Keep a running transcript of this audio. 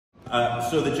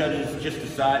So the judges just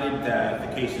decided that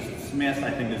the case is dismissed.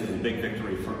 I think this is a big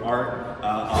victory for Art.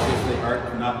 Obviously, Art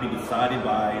cannot be decided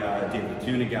by David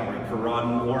Tuna, Gallery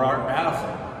Carrodden, or Art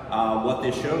Basel. What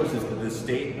this shows is that the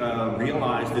state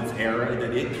realized its error,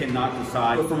 that it cannot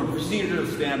decide. But from a procedural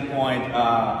standpoint,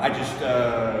 I just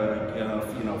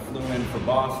flew in from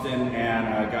Boston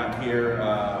and got here,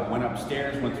 went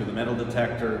upstairs, went through the metal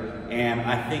detector, and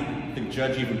I think the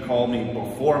judge even called me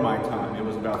before my time. It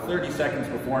was about 30 seconds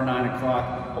before 9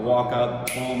 o'clock. I walk up,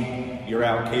 boom, you're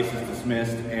out, case is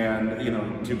dismissed, and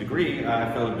to a degree,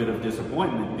 I felt a bit of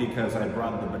disappointment because I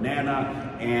brought the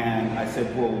banana, and I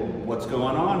said, well, what's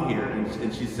going on here?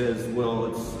 And she says, well,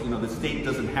 it's, the state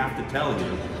doesn't have to tell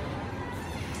you.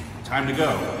 Time to go.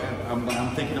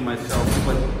 I'm thinking to myself,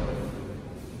 but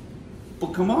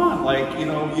come on, like,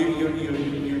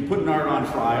 you're putting Art on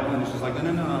trial, and it's just like,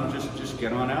 no, just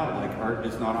get on out. Like, Art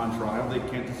is not on trial. They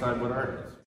can't decide what Art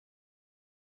is.